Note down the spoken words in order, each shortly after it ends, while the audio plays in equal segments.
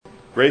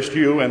Grace to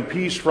you and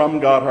peace from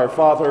God our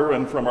Father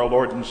and from our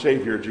Lord and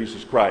Savior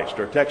Jesus Christ.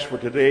 Our text for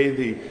today,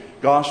 the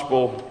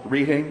Gospel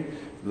reading,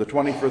 the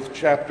 24th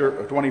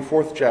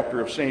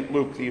chapter of St.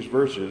 Luke, these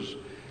verses.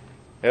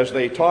 As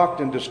they talked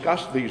and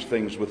discussed these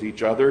things with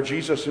each other,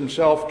 Jesus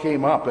himself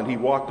came up and he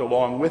walked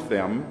along with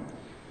them,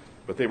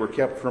 but they were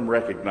kept from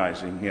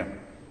recognizing him.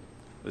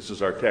 This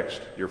is our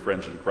text, dear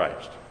friends in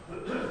Christ.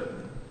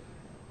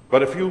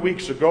 But a few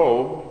weeks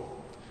ago,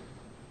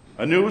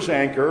 a news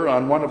anchor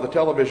on one of the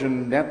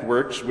television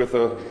networks with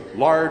a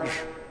large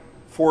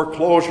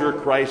foreclosure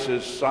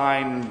crisis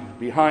sign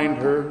behind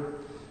her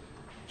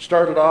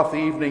started off the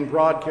evening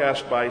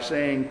broadcast by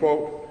saying,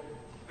 quote,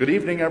 "Good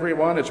evening,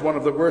 everyone. It's one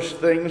of the worst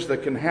things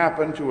that can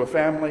happen to a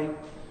family,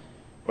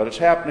 but it's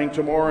happening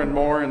to more and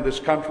more in this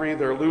country.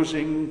 They're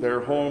losing their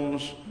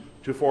homes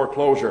to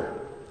foreclosure.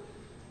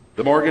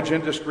 The mortgage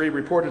industry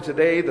reported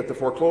today that the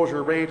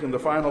foreclosure rate in the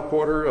final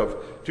quarter of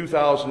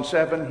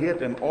 2007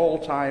 hit an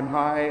all-time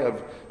high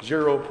of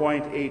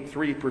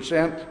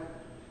 0.83%.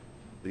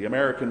 The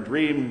American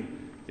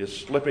dream is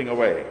slipping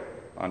away,"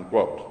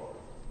 unquote.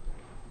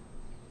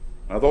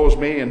 Now, those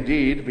may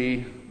indeed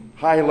be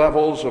high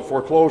levels of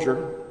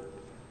foreclosure,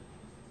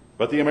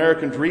 but the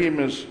American dream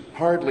is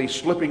hardly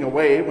slipping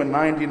away when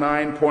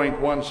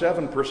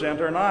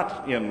 99.17% are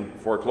not in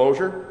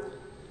foreclosure.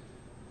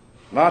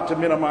 Not to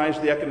minimize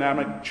the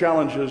economic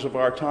challenges of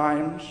our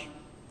times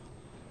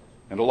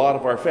and a lot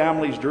of our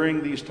families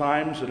during these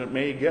times, and it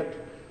may get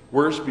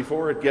worse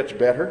before it gets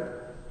better.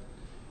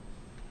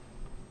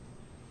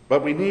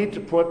 But we need to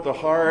put the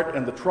hard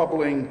and the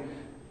troubling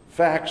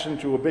facts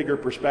into a bigger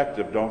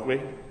perspective, don't we?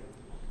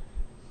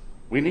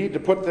 We need to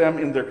put them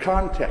in their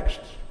context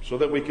so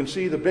that we can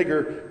see the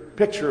bigger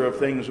picture of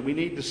things. We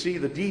need to see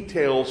the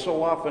details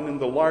so often in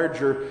the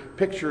larger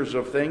pictures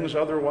of things.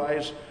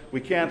 Otherwise, we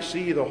can't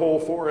see the whole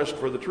forest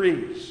for the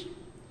trees,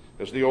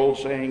 as the old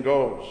saying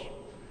goes.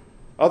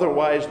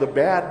 Otherwise, the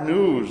bad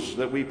news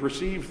that we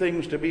perceive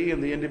things to be in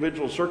the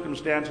individual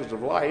circumstances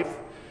of life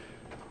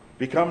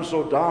becomes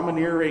so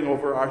domineering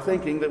over our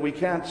thinking that we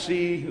can't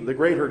see the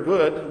greater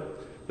good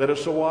that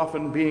is so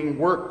often being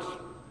worked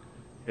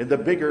in the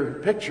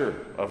bigger picture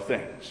of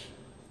things.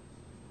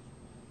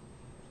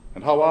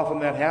 And how often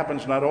that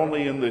happens not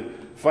only in the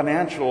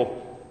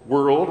financial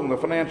world and the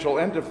financial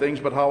end of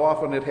things, but how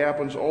often it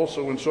happens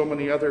also in so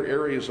many other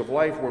areas of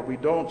life where we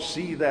don't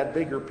see that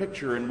bigger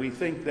picture, and we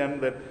think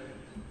then that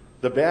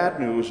the bad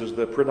news is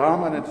the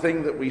predominant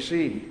thing that we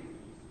see.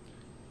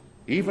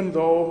 Even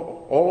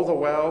though all the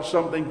while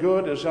something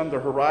good is on the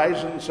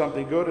horizon,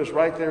 something good is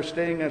right there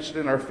staring us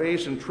in our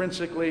face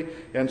intrinsically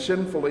and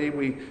sinfully,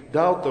 we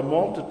doubt the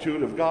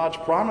multitude of God's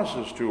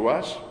promises to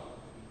us.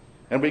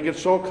 And we get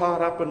so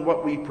caught up in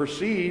what we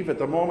perceive at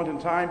the moment in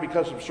time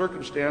because of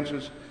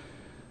circumstances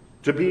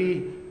to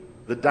be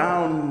the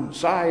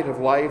downside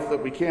of life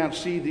that we can't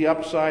see the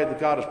upside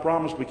that God has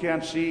promised. We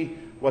can't see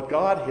what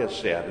God has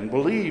said and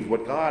believe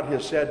what God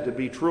has said to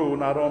be true,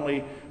 not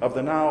only of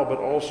the now, but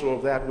also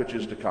of that which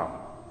is to come.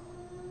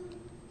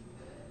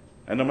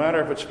 And no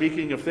matter if it's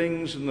speaking of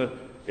things in the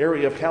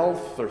area of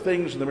health or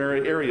things in the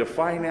area of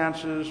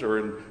finances or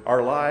in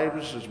our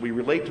lives as we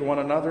relate to one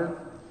another,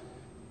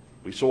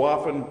 we so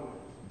often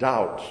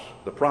doubt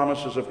the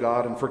promises of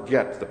God and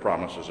forget the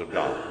promises of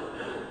God.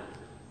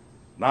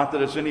 Not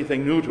that it's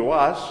anything new to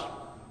us.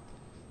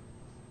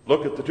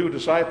 Look at the two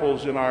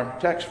disciples in our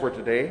text for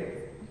today.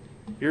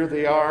 Here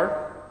they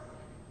are,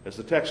 as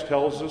the text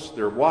tells us,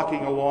 they're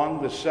walking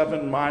along this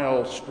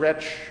 7-mile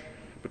stretch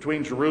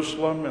between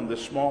Jerusalem and the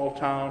small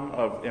town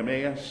of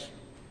Emmaus.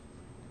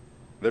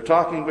 They're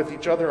talking with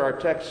each other, our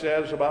text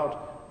says,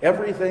 about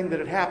everything that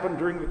had happened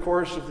during the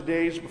course of the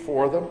days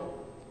before them.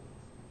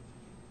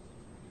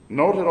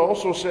 Note it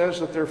also says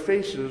that their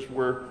faces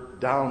were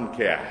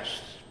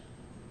downcast.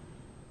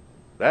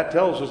 That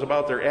tells us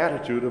about their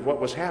attitude of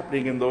what was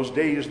happening in those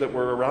days that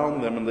were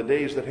around them and the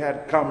days that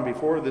had come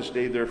before this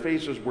day. Their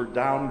faces were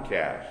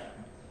downcast.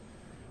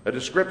 A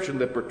description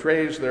that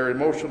portrays their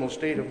emotional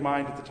state of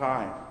mind at the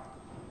time.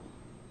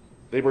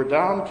 They were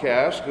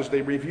downcast as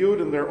they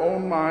reviewed in their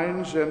own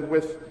minds and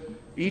with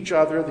each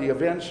other the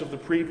events of the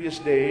previous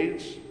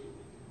days.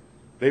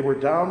 They were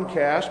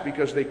downcast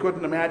because they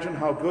couldn't imagine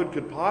how good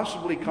could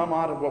possibly come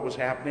out of what was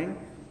happening.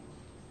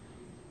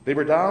 They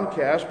were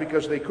downcast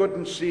because they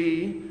couldn't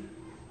see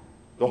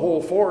the whole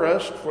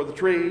forest for the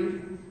tree,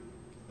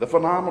 the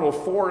phenomenal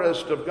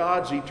forest of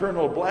God's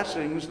eternal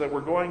blessings that were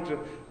going to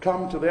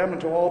come to them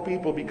and to all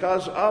people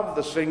because of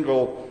the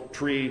single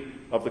tree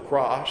of the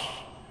cross,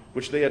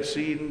 which they had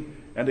seen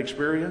and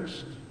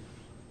experienced.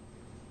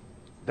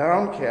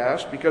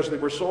 Downcast because they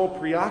were so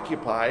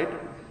preoccupied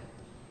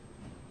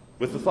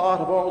with the thought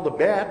of all the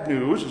bad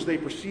news as they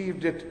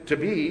perceived it to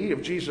be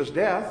of Jesus'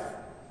 death,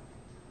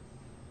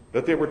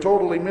 that they were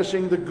totally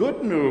missing the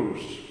good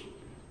news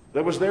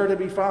that was there to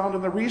be found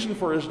in the reason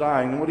for his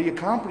dying and what he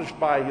accomplished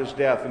by his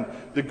death, and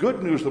the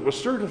good news that was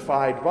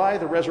certified by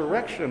the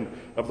resurrection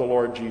of the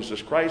Lord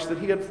Jesus Christ that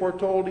he had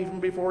foretold even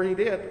before he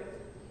did.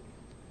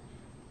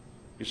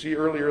 You see,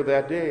 earlier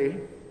that day,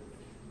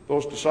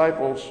 those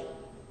disciples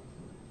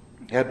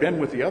had been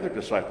with the other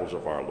disciples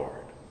of our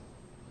Lord.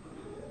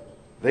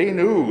 They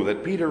knew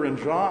that Peter and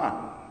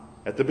John,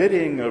 at the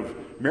bidding of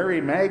Mary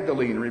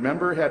Magdalene,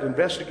 remember, had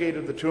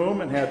investigated the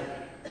tomb and had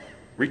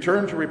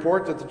returned to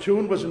report that the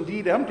tomb was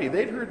indeed empty.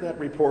 They'd heard that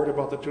report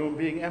about the tomb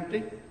being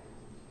empty,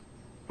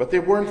 but they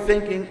weren't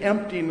thinking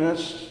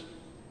emptiness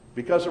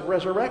because of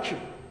resurrection.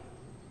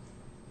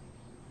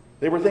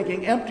 They were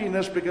thinking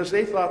emptiness because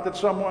they thought that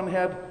someone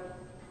had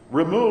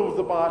removed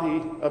the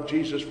body of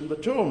Jesus from the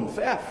tomb,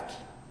 theft.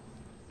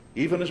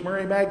 Even as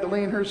Mary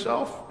Magdalene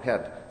herself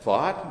had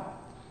thought.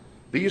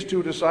 These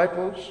two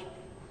disciples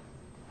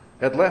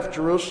had left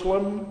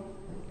Jerusalem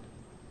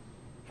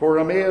for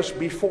Emmaus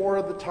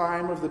before the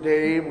time of the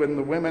day when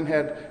the women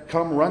had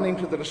come running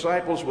to the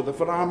disciples with the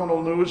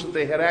phenomenal news that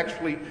they had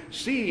actually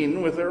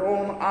seen with their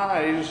own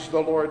eyes the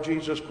Lord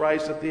Jesus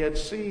Christ, that they had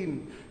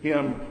seen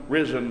him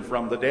risen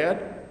from the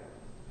dead.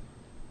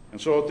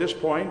 And so at this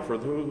point, for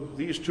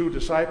these two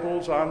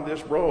disciples on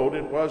this road,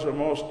 it was a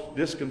most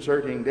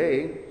disconcerting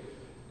day.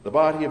 The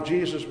body of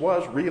Jesus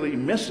was really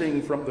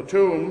missing from the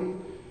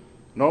tomb.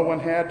 No one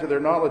had, to their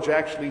knowledge,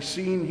 actually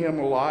seen him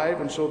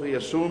alive, and so they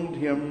assumed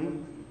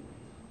him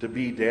to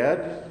be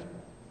dead,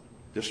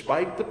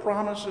 despite the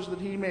promises that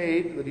he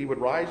made that he would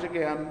rise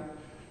again,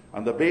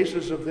 on the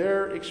basis of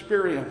their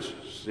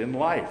experiences in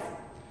life,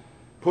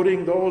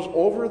 putting those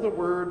over the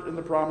word and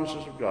the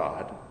promises of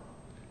God.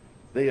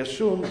 They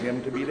assumed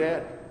him to be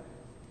dead.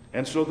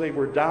 And so they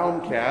were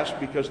downcast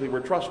because they were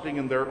trusting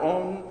in their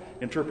own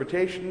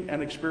interpretation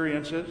and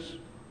experiences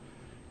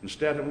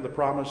instead of the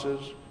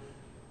promises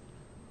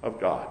of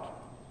God.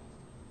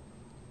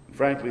 And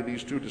frankly,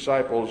 these two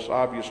disciples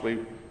obviously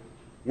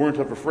weren't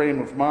of a frame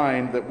of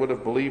mind that would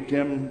have believed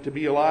him to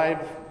be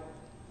alive,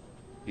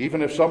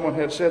 even if someone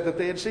had said that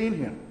they had seen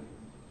him.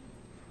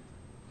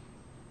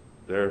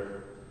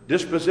 Their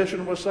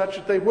disposition was such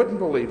that they wouldn't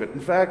believe it. In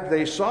fact,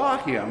 they saw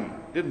him,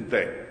 didn't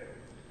they?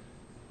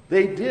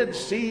 They did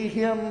see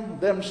him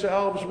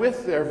themselves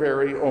with their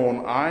very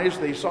own eyes.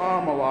 They saw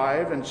him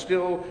alive, and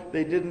still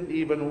they didn't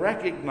even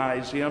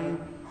recognize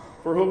him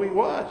for who he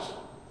was.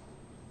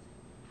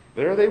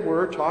 There they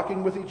were,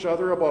 talking with each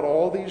other about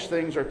all these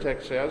things, our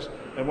text says.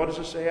 And what does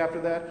it say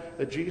after that?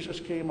 That Jesus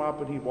came up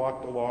and he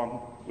walked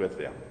along with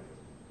them.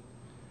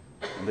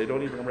 And they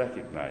don't even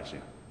recognize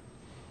him.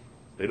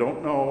 They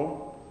don't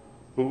know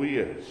who he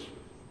is.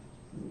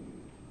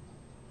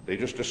 They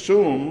just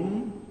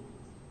assume,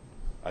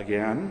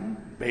 again,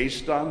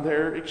 based on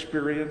their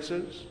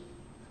experiences,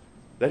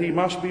 that he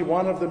must be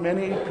one of the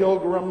many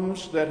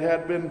pilgrims that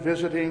had been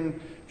visiting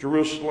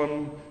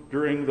Jerusalem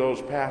during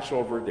those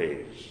Passover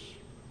days.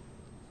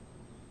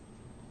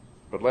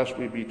 But lest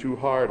we be too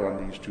hard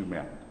on these two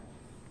men,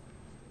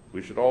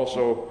 we should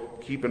also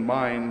keep in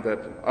mind that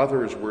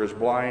others were as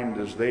blind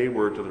as they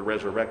were to the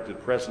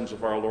resurrected presence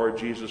of our Lord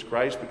Jesus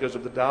Christ because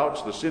of the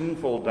doubts, the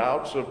sinful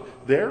doubts of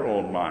their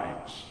own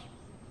minds.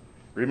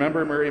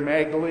 Remember Mary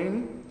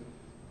Magdalene?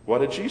 What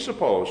did she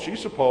suppose? She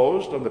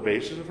supposed, on the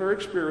basis of her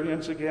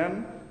experience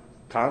again,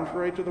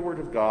 contrary to the Word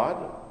of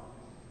God,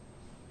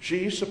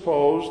 she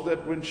supposed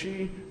that when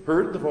she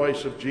heard the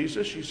voice of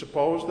Jesus, she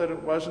supposed that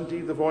it was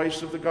indeed the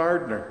voice of the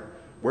gardener.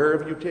 Where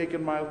have you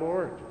taken my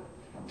Lord?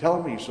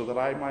 Tell me so that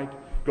I might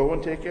go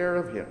and take care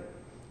of him.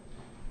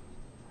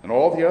 And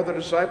all the other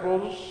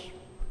disciples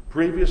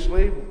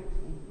previously,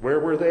 where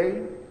were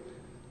they?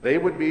 They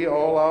would be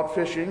all out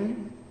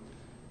fishing.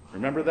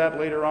 Remember that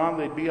later on,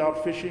 they'd be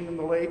out fishing in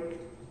the lake.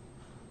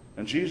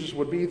 And Jesus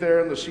would be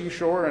there on the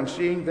seashore, and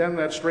seeing then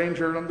that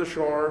stranger on the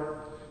shore.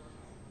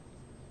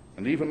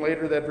 And even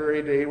later that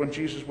very day, when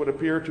Jesus would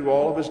appear to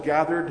all of his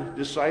gathered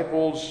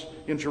disciples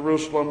in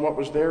Jerusalem, what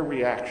was their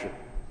reaction?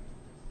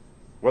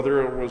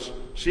 Whether it was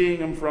seeing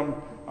him from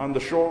on the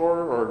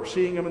shore or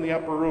seeing him in the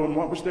upper room,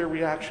 what was their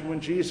reaction when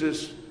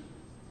Jesus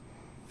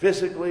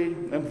physically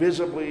and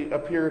visibly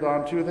appeared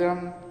unto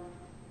them?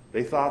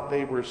 They thought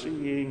they were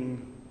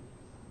seeing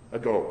a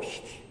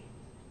ghost,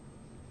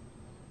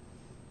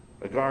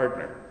 a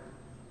gardener,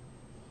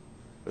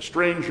 a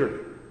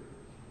stranger,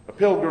 a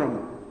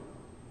pilgrim,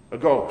 a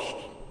ghost.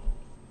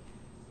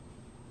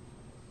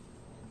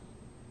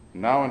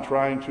 Now, in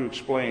trying to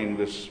explain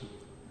this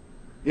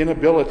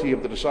inability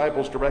of the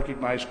disciples to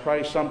recognize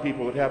Christ, some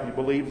people would have you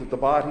believe that the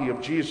body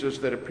of Jesus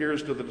that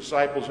appears to the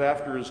disciples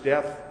after his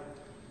death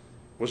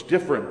was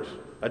different,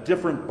 a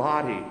different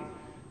body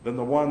than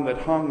the one that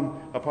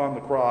hung upon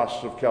the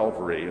cross of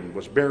Calvary and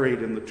was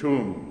buried in the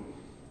tomb.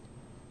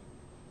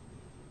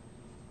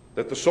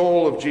 That the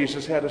soul of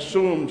Jesus had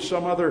assumed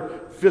some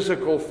other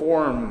physical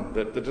form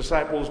that the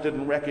disciples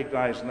didn't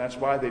recognize, and that's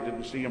why they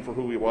didn't see him for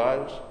who he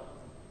was.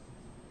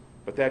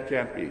 But that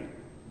can't be.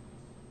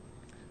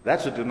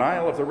 That's a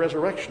denial of the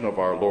resurrection of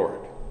our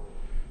Lord.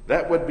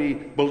 That would be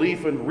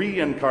belief in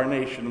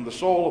reincarnation in the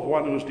soul of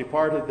one who is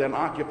departed, then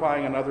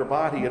occupying another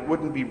body. It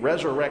wouldn't be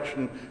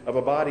resurrection of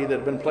a body that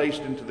had been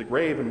placed into the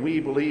grave, and we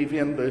believe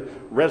in the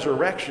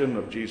resurrection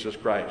of Jesus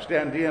Christ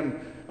and in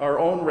our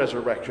own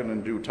resurrection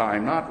in due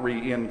time, not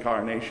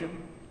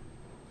reincarnation.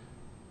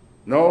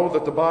 Know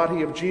that the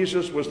body of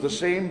Jesus was the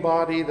same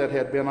body that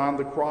had been on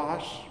the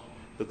cross,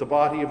 that the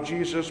body of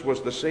Jesus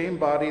was the same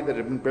body that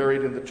had been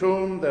buried in the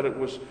tomb, that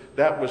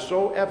was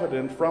so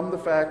evident from the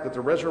fact that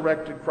the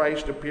resurrected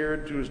Christ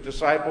appeared to his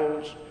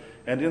disciples,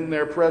 and in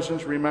their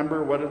presence,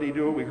 remember, what did he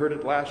do? We heard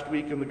it last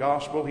week in the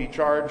gospel. He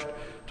charged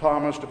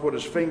Thomas to put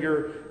his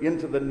finger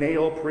into the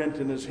nail print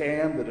in his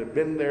hand that had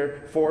been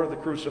there for the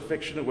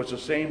crucifixion. It was the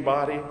same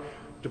body.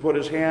 To put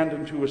his hand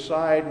into his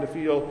side and to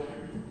feel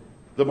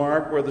the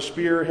mark where the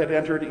spear had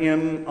entered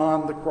in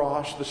on the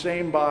cross. The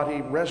same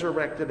body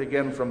resurrected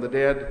again from the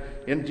dead.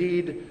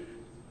 Indeed,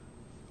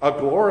 a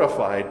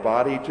glorified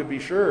body, to be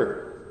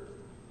sure.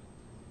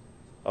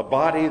 A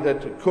body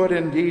that could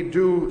indeed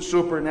do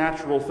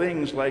supernatural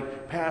things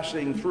like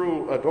passing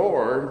through a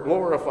door,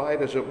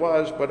 glorified as it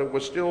was, but it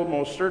was still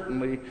most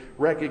certainly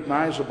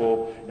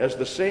recognizable as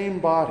the same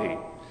body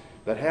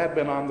that had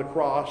been on the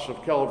cross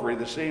of Calvary,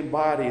 the same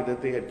body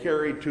that they had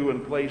carried to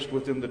and placed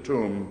within the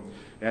tomb,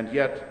 and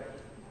yet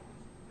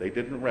they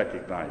didn't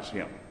recognize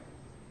him.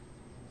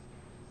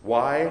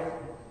 Why?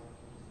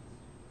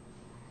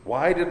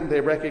 Why didn't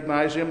they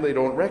recognize him? They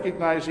don't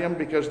recognize him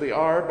because they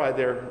are, by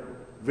their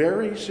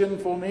very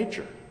sinful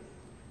nature,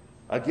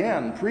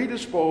 again,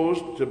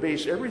 predisposed to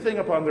base everything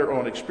upon their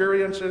own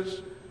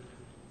experiences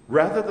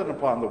rather than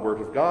upon the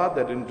Word of God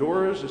that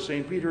endures, as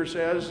St. Peter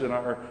says in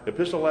our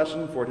epistle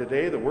lesson for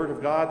today, the Word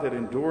of God that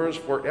endures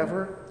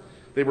forever.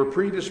 They were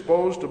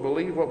predisposed to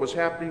believe what was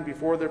happening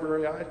before their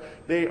very eyes.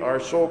 They are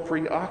so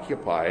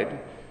preoccupied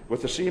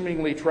with the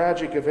seemingly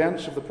tragic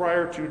events of the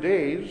prior 2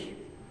 days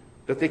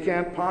that they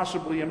can't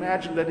possibly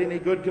imagine that any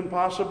good can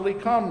possibly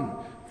come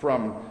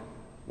from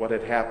what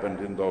had happened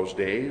in those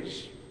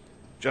days.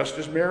 Just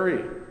as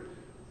Mary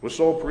was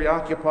so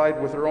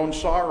preoccupied with her own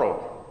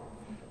sorrow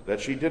that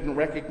she didn't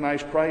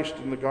recognize Christ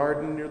in the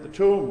garden near the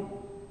tomb,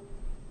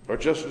 or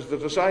just as the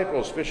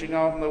disciples fishing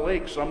out in the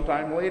lake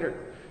sometime later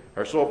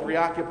are so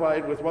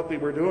preoccupied with what they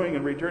were doing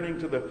and returning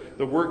to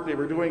the work they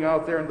were doing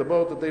out there in the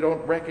boat that they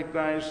don't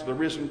recognize the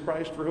risen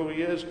Christ for who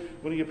he is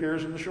when he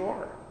appears on the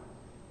shore.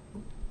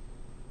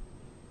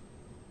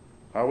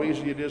 How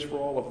easy it is for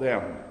all of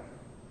them,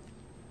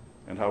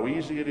 and how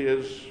easy it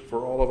is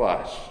for all of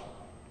us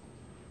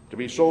to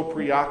be so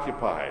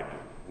preoccupied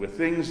with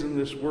things in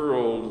this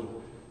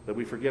world that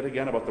we forget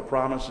again about the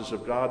promises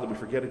of God, that we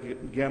forget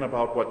again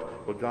about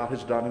what God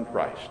has done in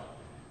Christ.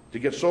 To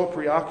get so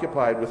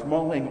preoccupied with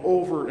mulling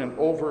over and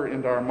over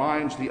in our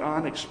minds the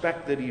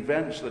unexpected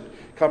events that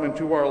come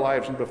into our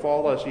lives and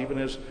befall us, even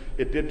as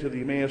it did to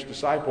the Emmaus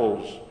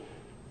disciples,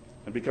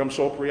 and become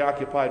so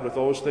preoccupied with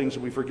those things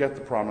that we forget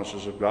the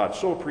promises of God,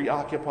 so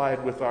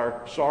preoccupied with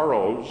our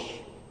sorrows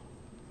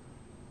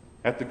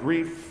at the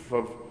grief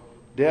of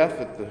death,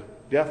 at the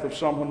death of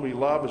someone we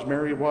love, as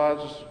Mary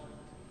was,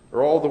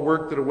 or all the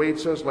work that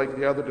awaits us like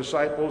the other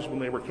disciples when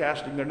they were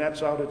casting their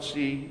nets out at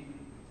sea.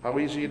 How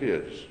easy it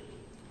is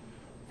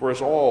for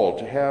us all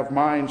to have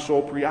minds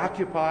so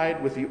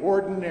preoccupied with the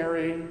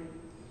ordinary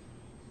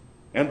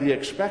and the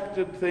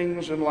expected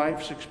things in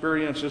life's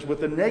experiences, with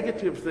the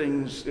negative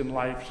things in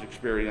life's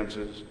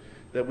experiences,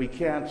 that we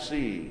can't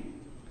see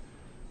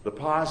the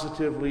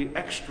positively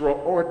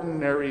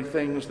extraordinary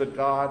things that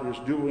God is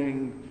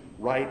doing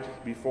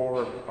right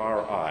before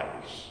our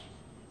eyes.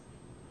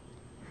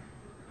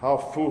 How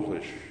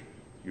foolish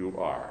you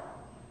are.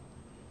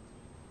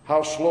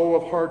 How slow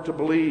of heart to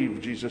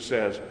believe, Jesus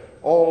says,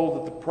 all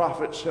that the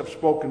prophets have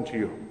spoken to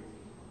you.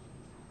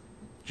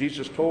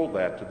 Jesus told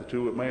that to the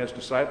 2 Emmaus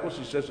disciples.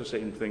 He says the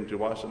same thing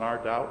to us in our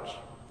doubts.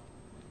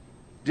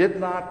 Did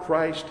not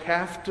Christ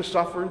have to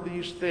suffer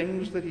these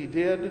things that he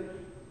did,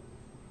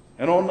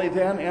 and only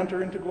then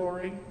enter into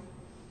glory?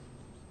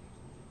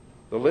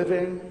 The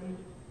living,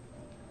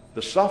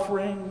 the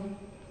suffering,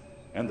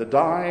 and the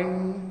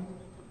dying,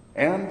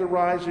 and the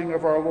rising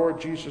of our Lord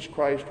Jesus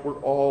Christ were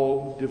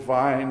all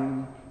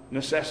divine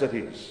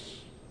necessities.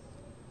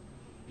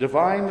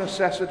 Divine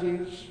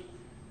necessities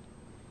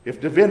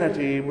if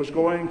divinity was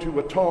going to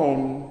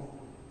atone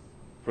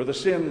for the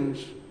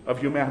sins of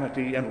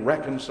humanity and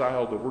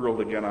reconcile the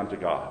world again unto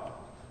God.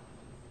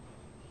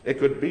 It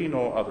could be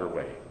no other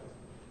way.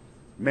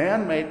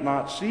 Man may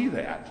not see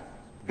that.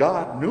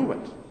 God knew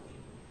it.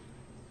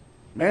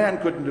 Man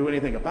couldn't do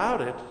anything about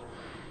it.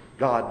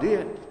 God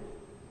did.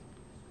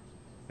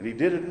 And he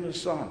did it in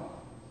his Son.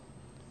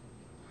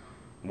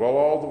 While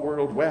all the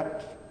world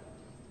wept,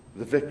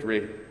 the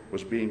victory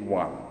was being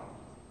won.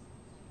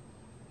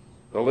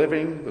 The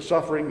living, the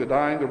suffering, the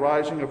dying, the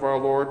rising of our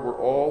Lord were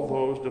all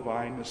those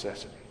divine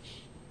necessities.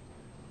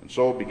 And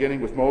so,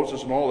 beginning with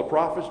Moses and all the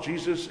prophets,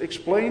 Jesus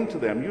explained to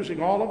them,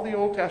 using all of the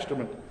Old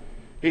Testament,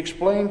 he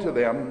explained to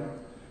them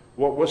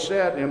what was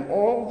said in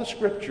all the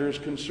scriptures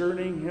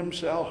concerning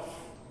himself.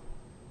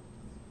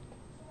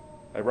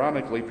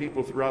 Ironically,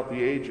 people throughout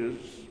the ages,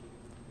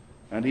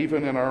 and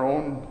even in our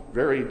own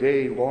very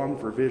day, long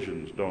for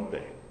visions, don't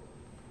they?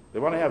 They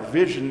want to have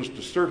visions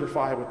to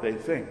certify what they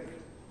think.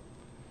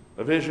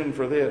 A vision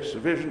for this, a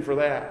vision for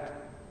that.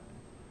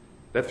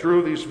 That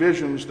through these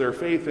visions, their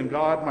faith in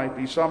God might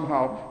be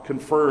somehow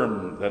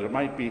confirmed, that it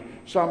might be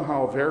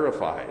somehow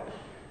verified.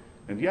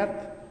 And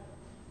yet,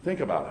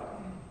 think about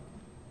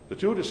it. The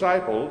two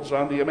disciples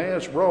on the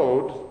Emmaus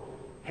Road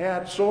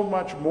had so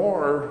much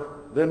more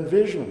than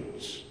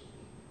visions.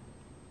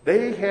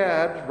 They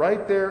had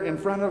right there in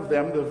front of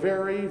them the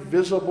very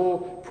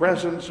visible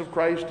presence of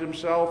Christ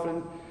himself,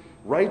 and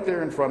right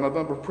there in front of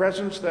them a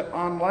presence that,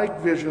 unlike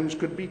visions,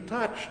 could be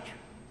touched.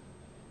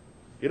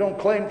 You don't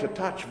claim to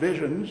touch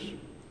visions,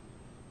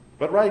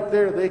 but right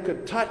there they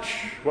could touch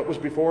what was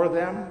before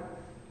them.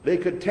 They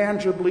could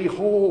tangibly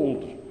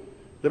hold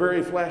the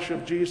very flesh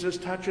of Jesus,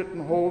 touch it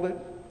and hold it.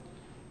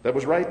 That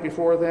was right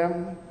before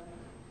them.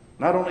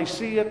 Not only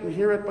see it and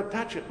hear it, but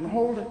touch it and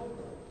hold it.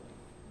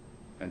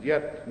 And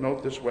yet,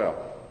 note this well.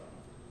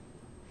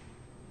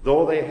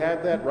 Though they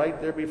had that right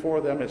there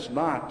before them, it's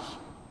not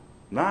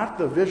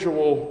the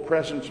visual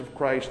presence of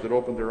Christ that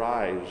opened their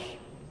eyes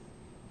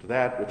to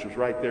that which was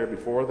right there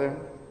before them.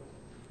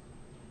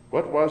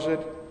 What was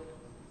it,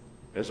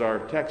 as our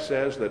text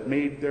says, that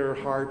made their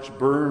hearts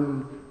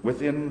burn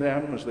within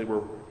them as they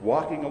were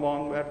walking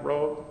along that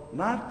road?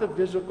 Not the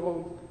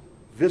visible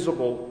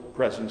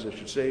presence, I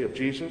should say, of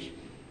Jesus,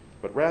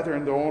 but rather,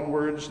 in their own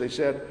words, they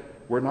said,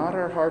 "Were not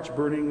our hearts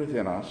burning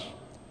within us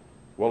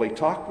while he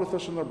talked with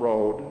us on the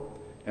road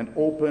and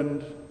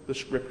opened the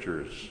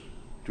Scriptures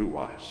to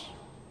us?"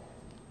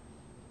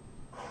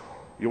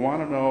 You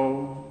want to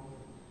know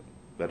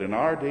that in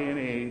our day and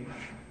age,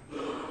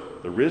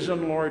 the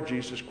risen Lord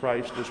Jesus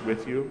Christ is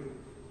with you?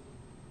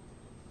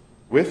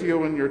 With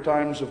you in your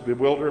times of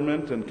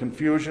bewilderment and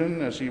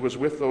confusion, as he was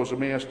with those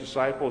Emmaus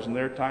disciples in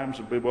their times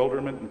of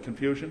bewilderment and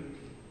confusion?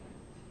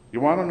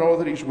 You want to know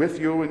that he's with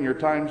you in your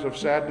times of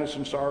sadness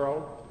and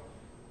sorrow,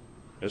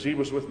 as he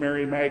was with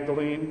Mary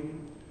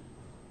Magdalene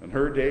in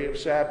her day of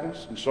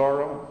sadness and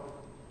sorrow?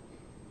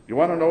 You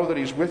want to know that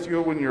he's with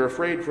you when you're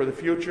afraid for the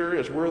future,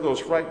 as were those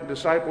frightened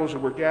disciples who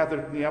were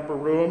gathered in the upper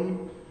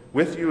room,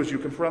 with you as you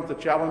confront the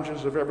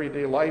challenges of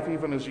everyday life,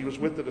 even as he was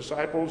with the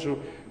disciples who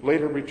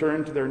later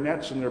returned to their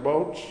nets and their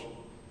boats?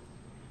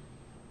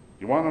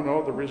 You want to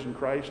know the risen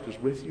Christ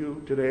is with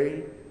you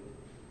today?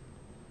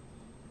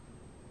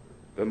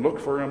 Then look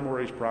for him where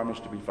he's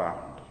promised to be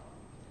found.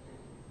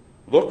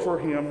 Look for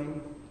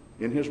him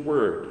in his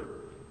word,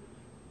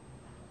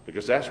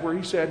 because that's where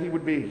he said he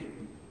would be.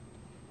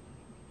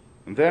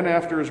 And then,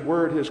 after his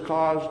word has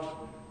caused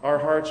our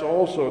hearts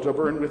also to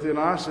burn within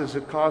us, as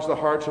it caused the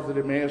hearts of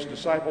the Emmaus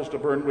disciples to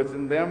burn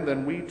within them,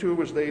 then we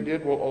too, as they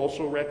did, will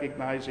also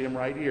recognize him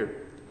right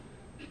here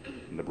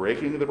in the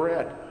breaking of the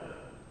bread.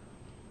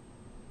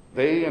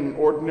 They, an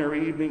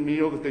ordinary evening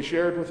meal that they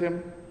shared with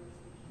him,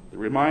 that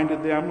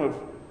reminded them of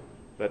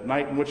that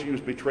night in which he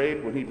was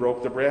betrayed when he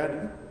broke the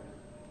bread.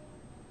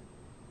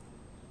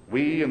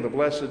 We, in the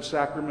blessed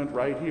sacrament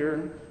right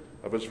here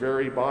of his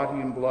very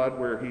body and blood,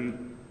 where he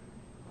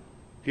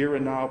here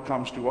and now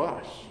comes to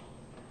us.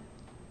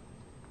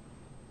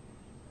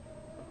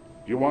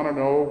 You want to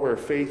know where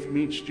faith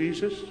meets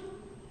Jesus?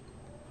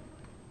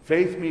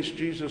 Faith meets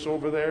Jesus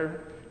over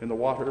there in the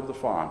water of the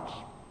font.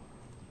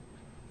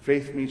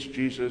 Faith meets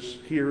Jesus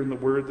here in the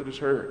word that is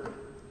heard.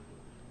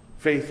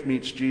 Faith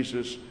meets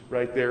Jesus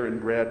right there in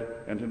bread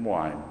and in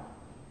wine.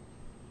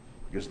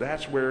 Because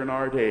that's where in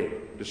our day,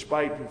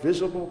 despite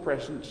visible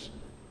presence,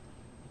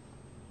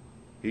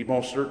 he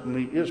most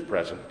certainly is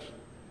present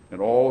in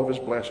all of his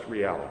blessed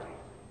reality.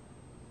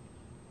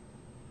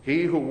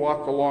 He who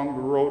walked along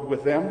the road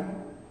with them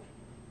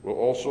will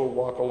also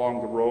walk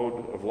along the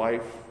road of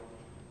life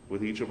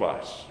with each of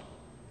us.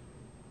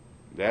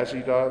 And as he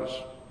does,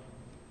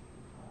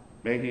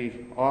 may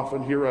he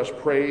often hear us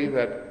pray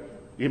that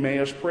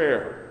Emmaus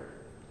prayer.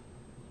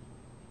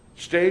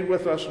 Stay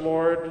with us,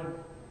 Lord.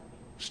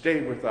 Stay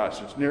with us.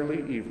 It's nearly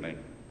evening.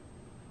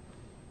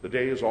 The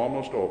day is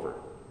almost over.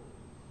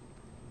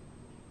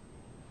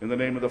 In the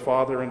name of the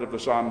Father, and of the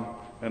Son,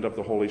 and of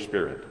the Holy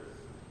Spirit.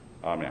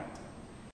 Amen.